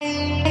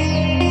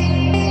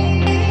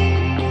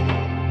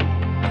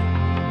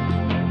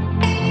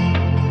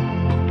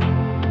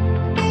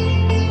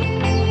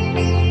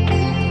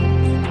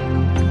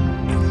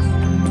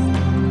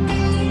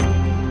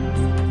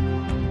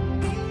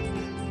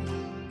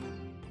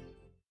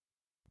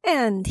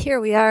And here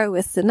we are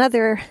with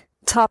another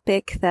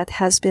topic that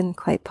has been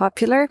quite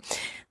popular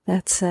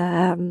that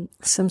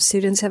some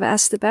students have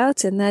asked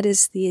about, and that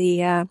is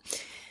the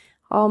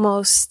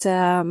almost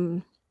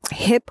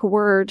hip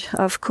word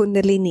of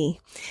Kundalini.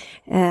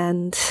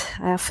 And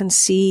I often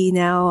see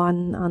now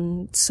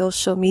on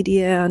social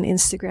media, on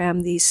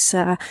Instagram, these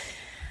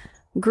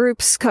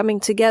groups coming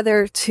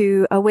together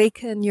to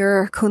awaken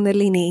your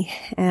Kundalini,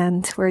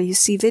 and where you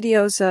see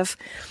videos of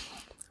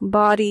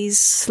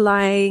bodies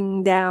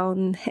lying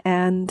down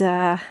and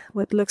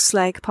what looks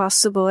like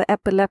possible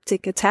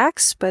epileptic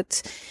attacks,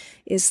 but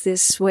is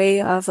this way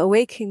of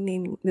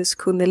awakening this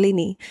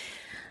Kundalini.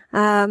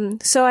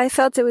 So I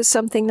felt it was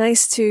something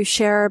nice to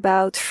share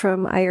about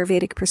from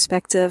Ayurvedic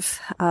perspective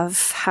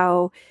of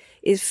how,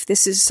 if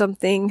this is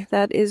something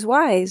that is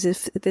wise,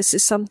 if this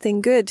is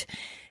something good.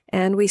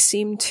 And we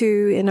seem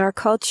to, in our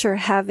culture,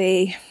 have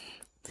a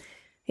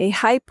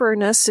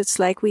hyperness. It's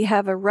like we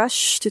have a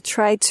rush to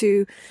try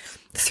to,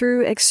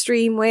 through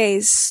extreme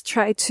ways,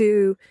 try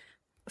to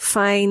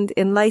find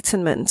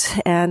enlightenment,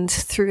 and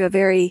through a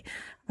very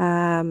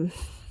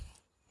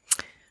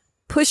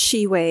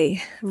pushy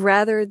way,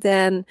 rather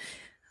than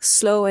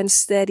slow and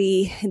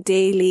steady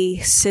daily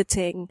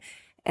sitting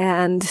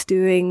and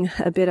doing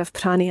a bit of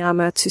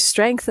pranayama to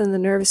strengthen the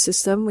nervous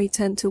system. We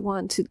tend to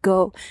want to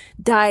go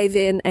dive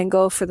in and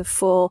go for the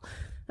full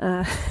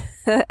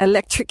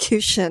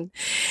electrocution.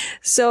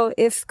 So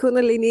if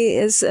Kundalini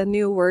is a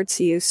new word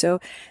to you, so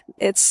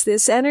it's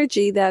this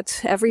energy that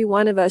every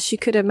one of us, you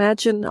could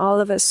imagine all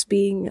of us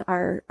being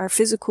our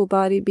physical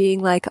body being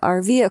like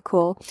our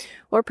vehicle,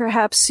 or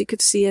perhaps you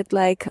could see it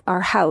like our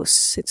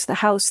house. It's the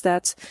house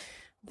that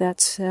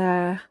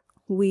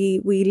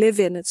we live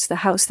in. It's the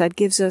house that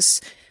gives us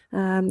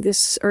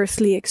this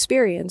earthly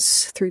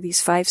experience through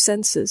these five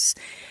senses.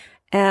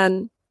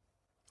 And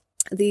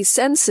these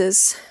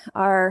senses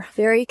are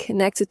very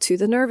connected to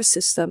the nervous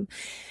system.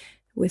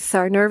 With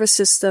our nervous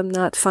system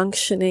not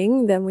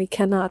functioning, then we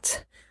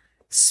cannot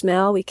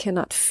smell, we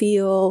cannot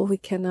feel, we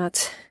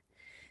cannot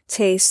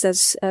taste,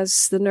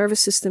 as the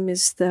nervous system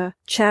is the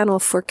channel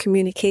for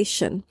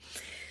communication.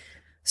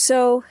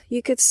 So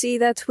you could see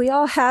that we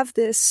all have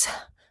this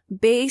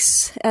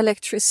base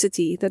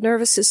electricity. The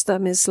nervous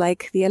system is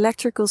like the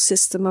electrical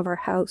system of our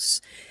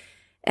house.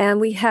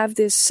 And we have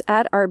this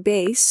at our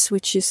base,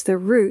 which is the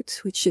root,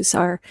 which is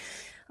our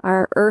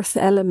earth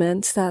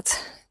element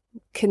that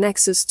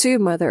connects us to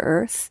Mother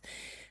Earth.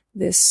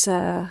 This,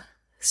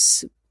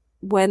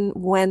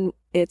 when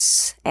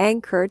it's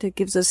anchored, it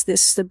gives us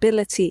this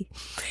stability.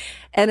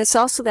 And it's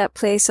also that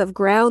place of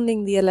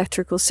grounding the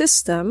electrical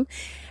system.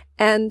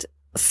 And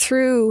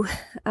through,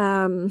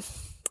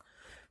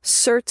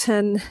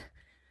 certain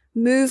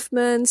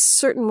movements,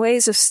 certain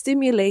ways of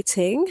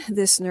stimulating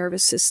this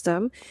nervous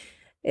system,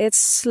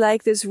 it's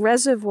like this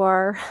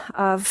reservoir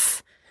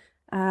of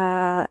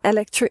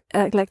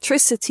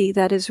electricity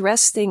that is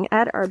resting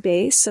at our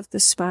base of the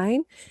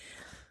spine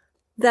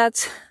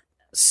that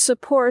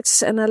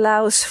supports and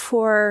allows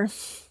for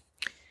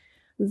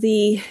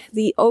the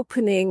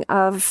opening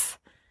of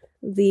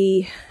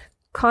the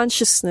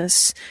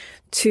consciousness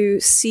to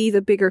see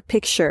the bigger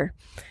picture,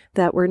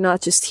 that we're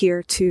not just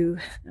here to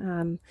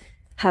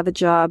have a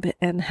job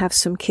and have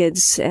some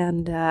kids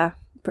and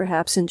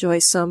perhaps enjoy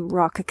some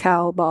raw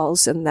cacao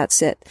balls and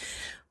that's it.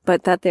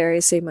 But that there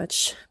is a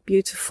much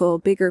beautiful,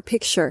 bigger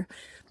picture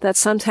that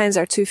sometimes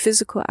our two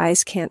physical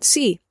eyes can't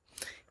see,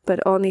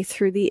 but only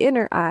through the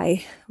inner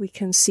eye we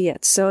can see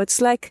it. So it's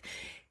like,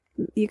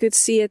 you could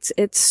see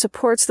it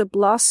supports the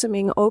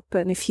blossoming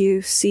open. If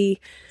you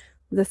see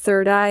the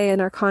third eye and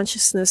our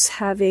consciousness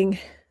having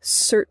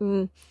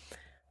certain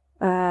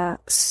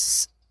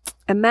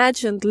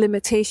imagined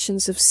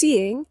limitations of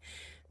seeing,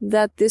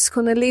 that this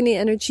Kundalini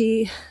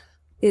energy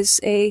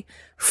is a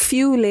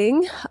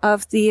fueling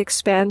of the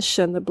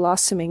expansion, the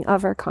blossoming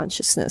of our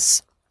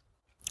consciousness.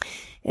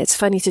 It's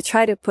funny to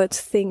try to put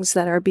things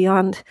that are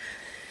beyond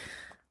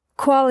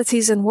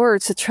qualities and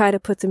words, to try to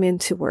put them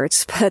into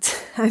words,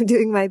 but I'm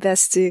doing my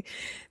best to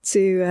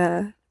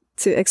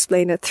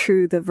explain it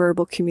through the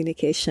verbal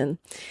communication.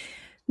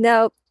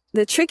 Now,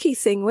 the tricky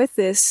thing with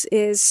this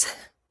is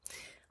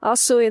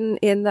also in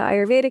the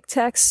Ayurvedic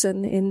texts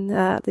and in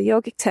the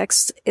yogic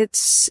texts,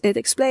 it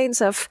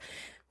explains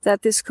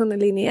that this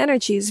Kundalini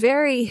energy is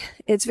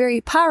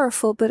very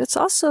powerful, but it's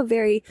also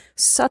very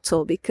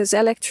subtle, because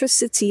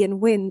electricity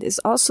and wind is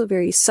also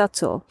very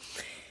subtle.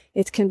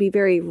 It can be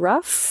very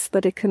rough,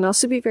 but it can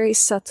also be very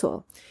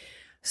subtle.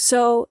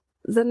 So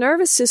the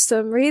nervous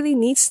system really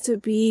needs to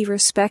be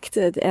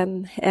respected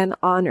and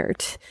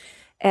honored.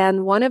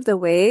 And one of the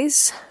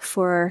ways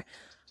for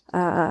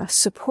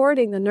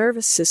supporting the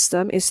nervous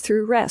system is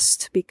through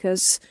rest,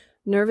 because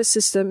nervous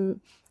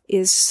system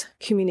is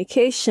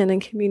communication,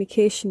 and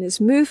communication is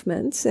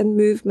movement, and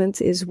movement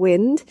is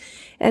wind,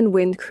 and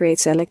wind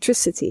creates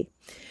electricity.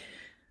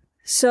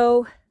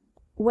 So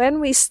when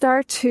we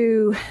start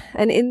to,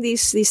 and in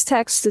these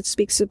texts, it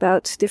speaks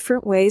about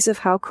different ways of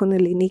how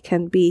Kundalini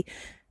can be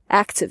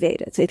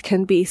activated. It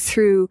can be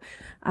through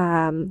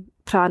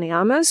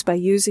pranayamas, by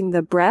using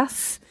the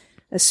breath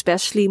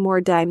especially more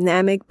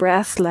dynamic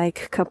breath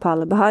like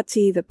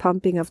Kapalabhati, the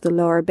pumping of the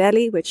lower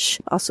belly, which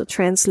also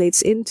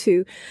translates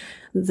into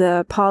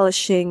the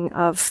polishing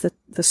of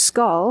the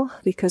skull.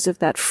 Because of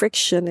that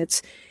friction,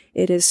 it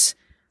is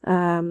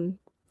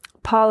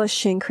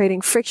polishing,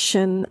 creating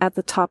friction at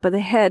the top of the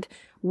head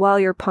while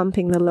you're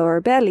pumping the lower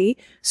belly.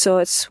 So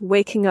it's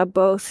waking up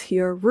both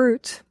your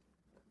root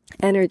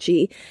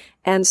energy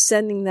and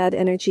sending that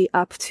energy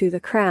up to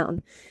the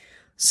crown.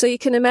 So you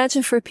can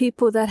imagine for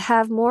people that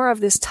have more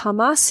of this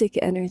tamasic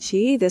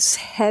energy, this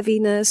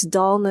heaviness,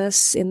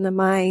 dullness in the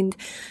mind,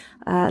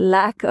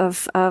 lack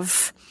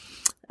of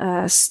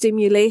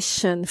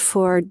stimulation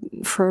for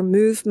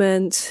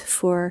movement,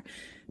 for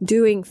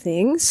doing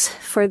things,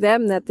 for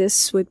them that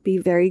this would be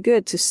very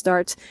good to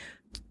start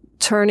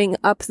turning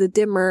up the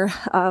dimmer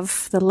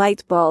of the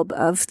light bulb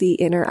of the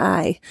inner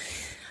eye.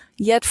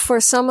 Yet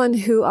for someone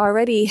who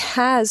already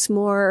has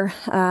more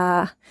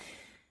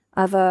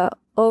of a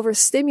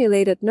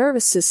overstimulated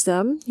nervous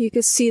system, you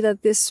could see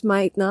that this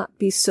might not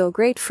be so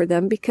great for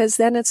them, because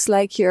then it's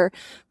like you're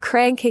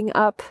cranking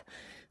up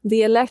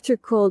the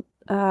electrical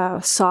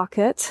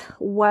socket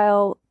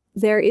while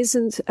there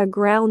isn't a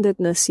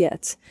groundedness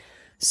yet.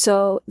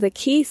 So the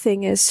key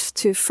thing is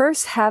to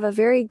first have a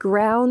very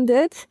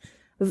grounded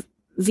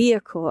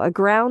vehicle, a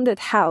grounded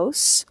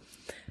house.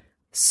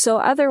 So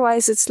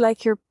otherwise it's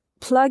like you're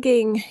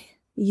plugging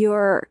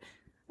your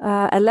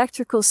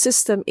electrical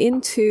system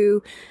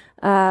into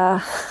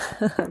well,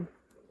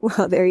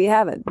 there you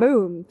have it.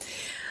 Boom.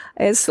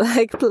 It's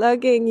like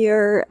plugging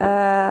your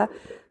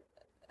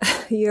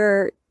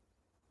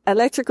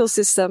electrical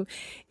system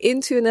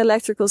into an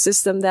electrical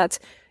system that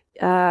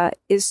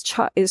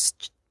is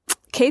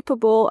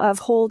capable of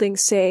holding,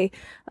 say,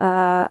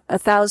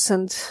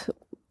 1,000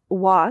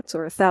 watts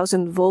or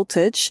 1,000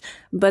 voltage,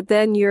 but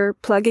then you're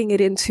plugging it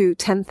into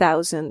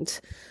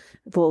 10,000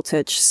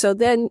 voltage. So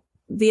then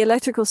the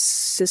electrical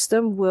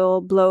system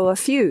will blow a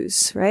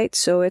fuse, right?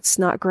 So it's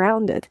not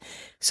grounded.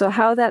 So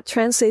how that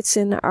translates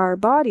in our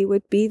body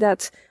would be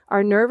that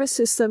our nervous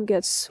system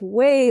gets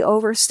way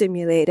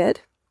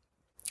overstimulated,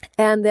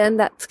 and then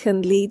that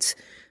can lead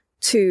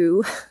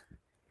to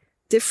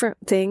different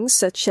things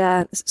such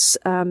as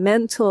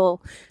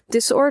mental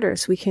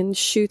disorders. We can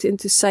shoot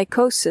into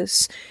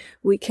psychosis.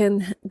 We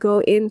can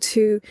go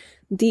into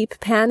deep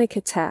panic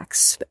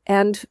attacks.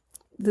 And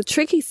the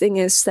tricky thing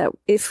is that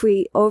if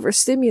we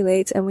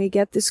overstimulate and we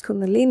get this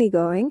Kundalini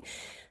going,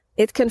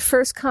 it can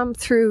first come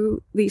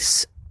through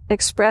these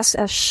expressed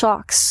as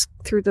shocks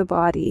through the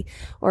body,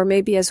 or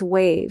maybe as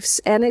waves.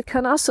 And it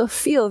can also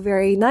feel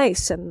very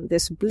nice and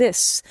this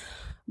bliss.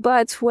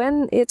 But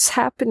when it's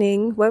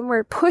happening, when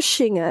we're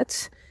pushing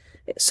it,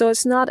 so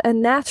it's not a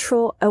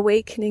natural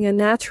awakening, a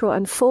natural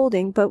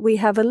unfolding, but we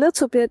have a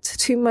little bit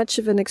too much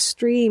of an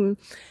extreme,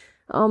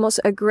 almost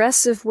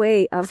aggressive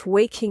way of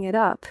waking it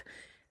up,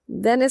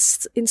 then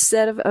it's,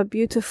 instead of a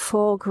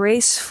beautiful,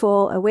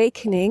 graceful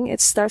awakening, it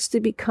starts to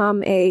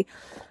become a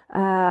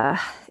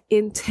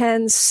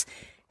intense,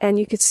 and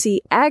you could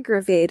see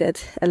aggravated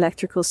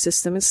electrical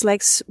system. It's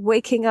like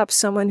waking up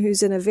someone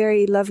who's in a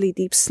very lovely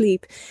deep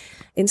sleep.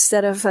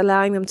 Instead of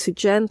allowing them to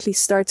gently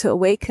start to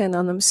awaken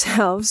on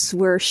themselves,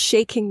 we're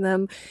shaking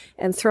them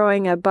and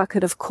throwing a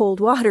bucket of cold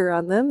water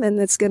on them, and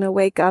it's going to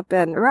wake up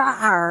and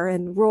roar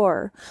and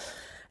roar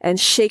and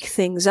shake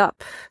things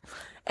up.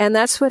 And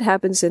that's what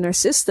happens in our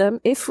system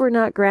if we're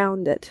not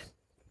grounded.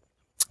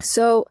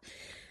 So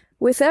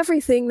with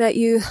everything that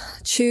you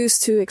choose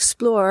to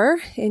explore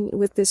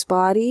with this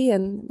body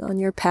and on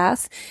your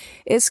path,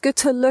 it's good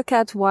to look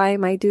at, why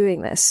am I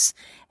doing this?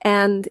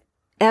 And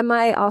am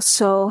I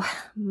also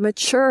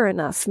mature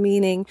enough,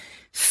 meaning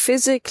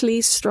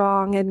physically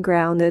strong and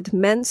grounded,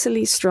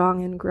 mentally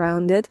strong and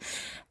grounded?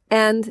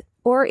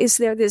 Or is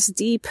there this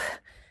deep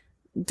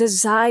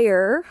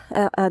desire,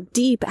 a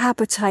deep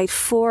appetite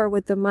for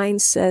what the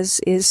mind says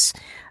is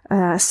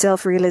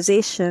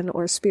self-realization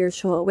or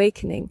spiritual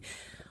awakening?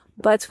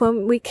 But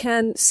when we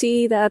can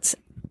see that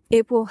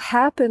it will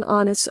happen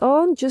on its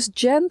own, just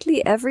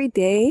gently every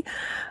day,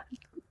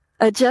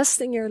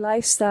 adjusting your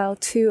lifestyle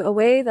to a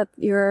way that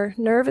your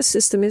nervous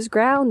system is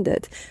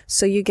grounded.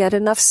 So you get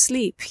enough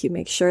sleep. You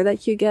make sure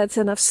that you get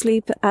enough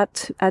sleep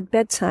at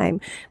bedtime,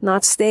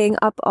 not staying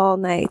up all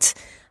night.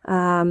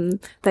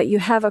 That you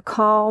have a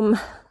calm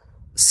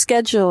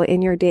schedule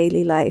in your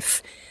daily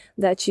life,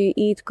 that you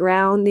eat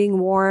grounding,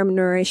 warm,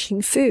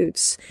 nourishing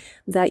foods,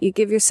 that you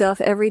give yourself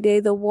every day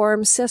the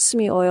warm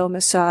sesame oil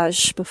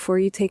massage before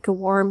you take a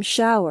warm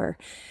shower.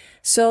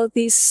 So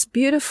these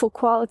beautiful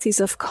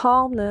qualities of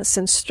calmness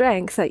and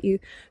strength, that you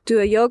do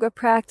a yoga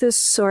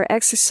practice or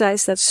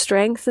exercise that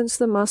strengthens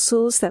the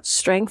muscles, that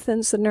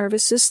strengthens the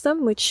nervous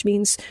system, which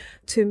means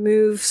to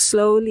move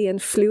slowly and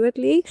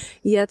fluidly,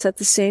 yet at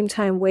the same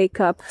time wake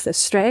up the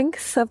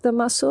strength of the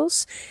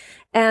muscles,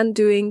 and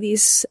doing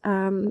these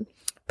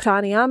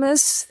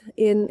pranayamas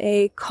in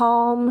a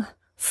calm,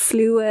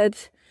 fluid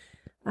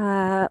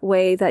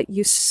way, that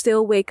you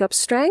still wake up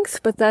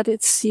strength, but that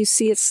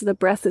the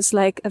breath is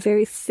like a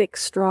very thick,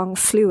 strong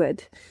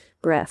fluid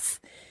breath.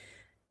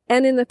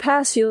 And in the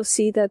past, you'll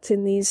see that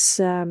in these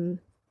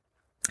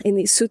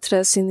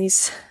sutras, in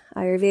these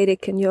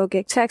Ayurvedic and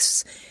yogic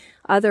texts,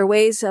 other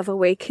ways of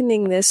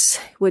awakening this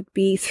would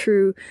be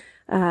through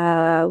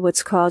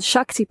what's called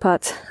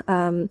Shaktipat,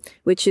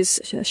 which is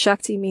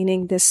Shakti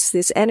meaning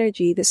this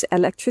energy, this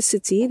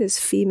electricity, this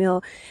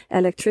female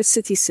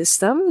electricity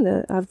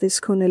system of this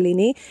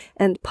Kundalini,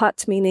 and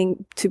Pat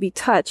meaning to be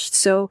touched.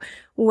 So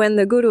when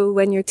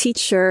your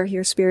teacher,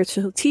 your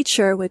spiritual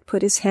teacher would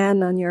put his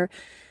hand on your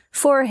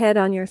forehead,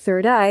 on your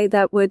third eye,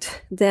 that would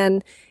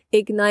then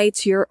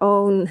ignite your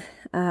own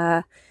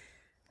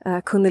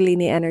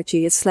Kundalini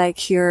energy. It's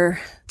like your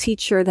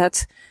teacher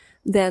that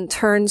then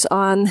turns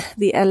on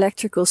the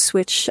electrical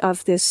switch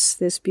of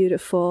this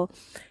beautiful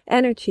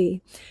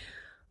energy.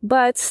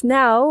 But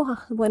now,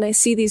 when I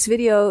see these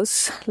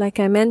videos, like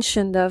I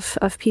mentioned,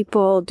 of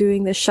people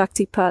doing the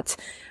Shaktipat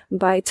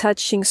by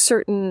touching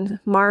certain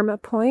marma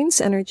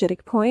points,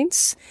 energetic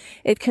points,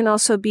 it can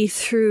also be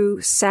through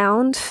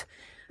sound,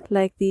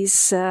 like these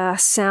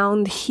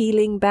sound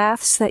healing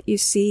baths that you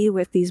see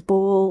with these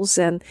bowls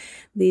and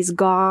these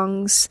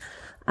gongs.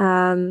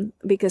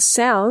 Because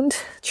sound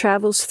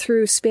travels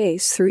through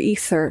space, through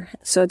ether.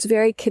 So it's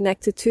very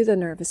connected to the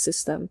nervous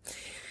system.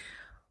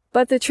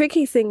 But the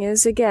tricky thing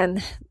is,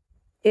 again,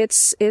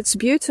 it's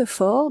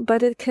beautiful,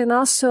 but it can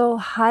also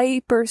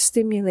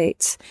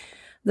hyper-stimulate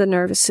the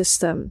nervous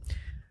system.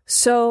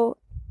 So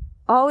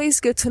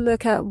always good to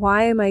look at,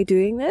 why am I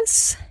doing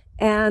this?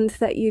 And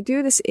that you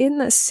do this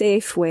in a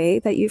safe way,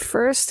 that you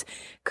first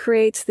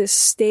create this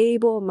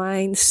stable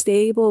mind,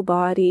 stable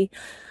body,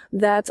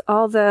 that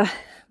all the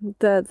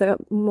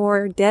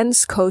more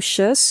dense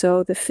kosha,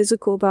 so the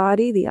physical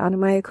body, the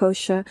Annamaya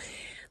kosha,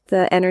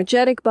 the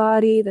energetic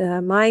body,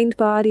 the mind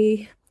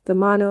body, the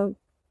mano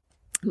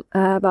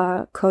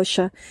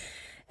kosha,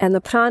 and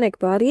the pranic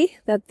body,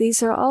 that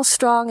these are all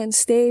strong and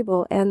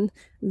stable. And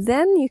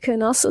then you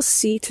can also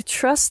see to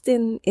trust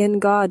in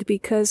God,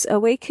 because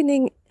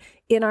awakening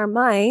in our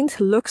mind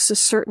looks a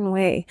certain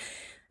way.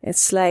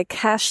 It's like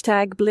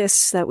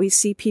 #bliss, that we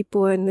see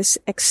people in this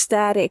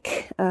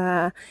ecstatic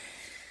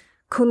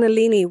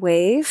Kundalini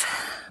wave,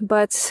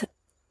 but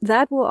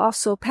that will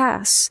also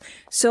pass.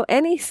 So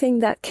anything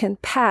that can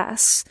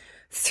pass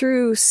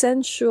through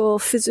sensual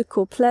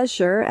physical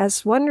pleasure,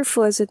 as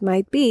wonderful as it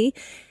might be,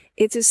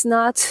 it is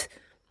not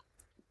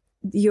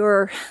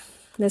your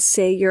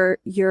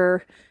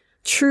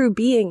true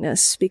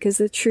beingness, because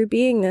the true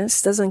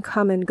beingness doesn't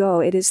come and go.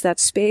 It is that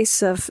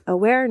space of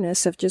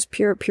awareness, of just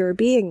pure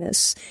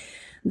beingness,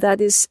 that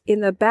is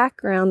in the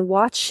background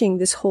watching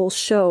this whole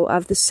show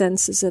of the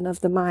senses and of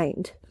the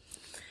mind.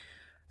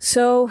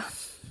 So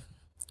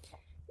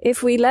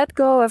if we let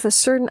go of a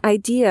certain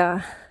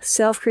idea,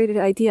 self-created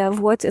idea of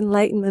what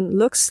enlightenment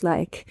looks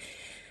like,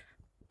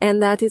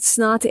 and that it's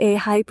not a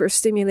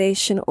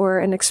hyper-stimulation or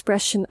an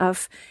expression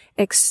of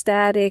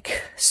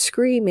ecstatic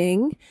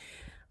screaming,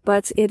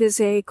 but it is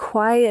a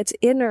quiet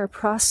inner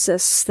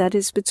process that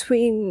is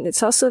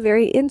it's also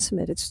very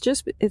intimate.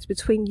 It's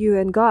between you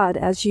and God,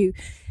 as you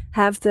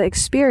have the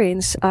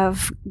experience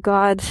of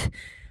God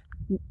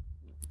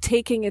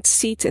taking its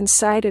seat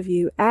inside of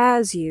you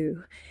as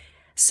you.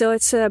 So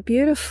it's a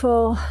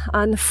beautiful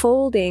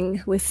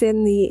unfolding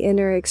within the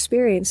inner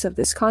experience of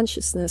this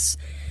consciousness,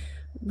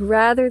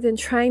 rather than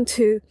trying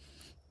to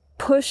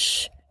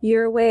push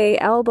your way,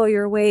 elbow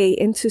your way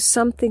into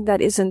something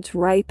that isn't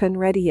ripe and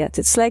ready yet.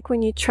 It's like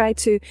when you try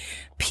to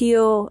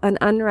peel an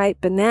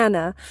unripe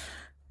banana,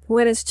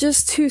 when it's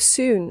just too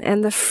soon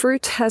and the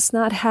fruit has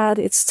not had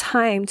its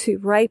time to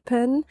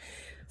ripen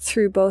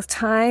through both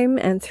time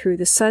and through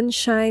the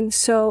sunshine.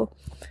 So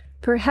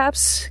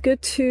perhaps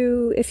good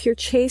to, if you're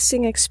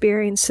chasing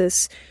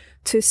experiences,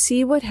 to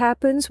see what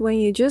happens when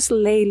you just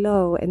lay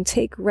low and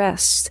take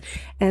rest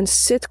and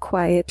sit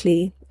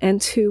quietly, and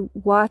to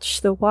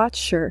watch the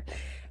watcher.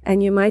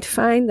 And you might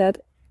find that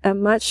a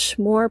much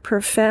more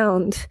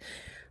profound,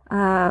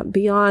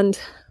 beyond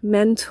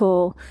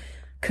mental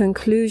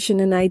conclusion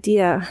and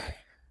idea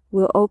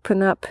will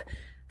open up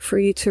for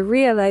you to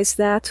realize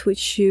that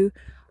which you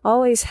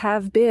always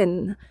have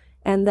been,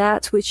 and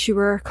that which you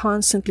were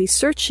constantly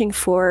searching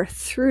for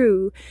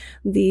through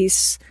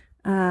these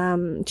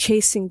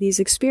chasing these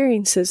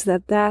experiences,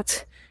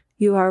 that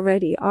you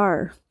already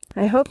are.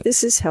 I hope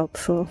this is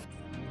helpful.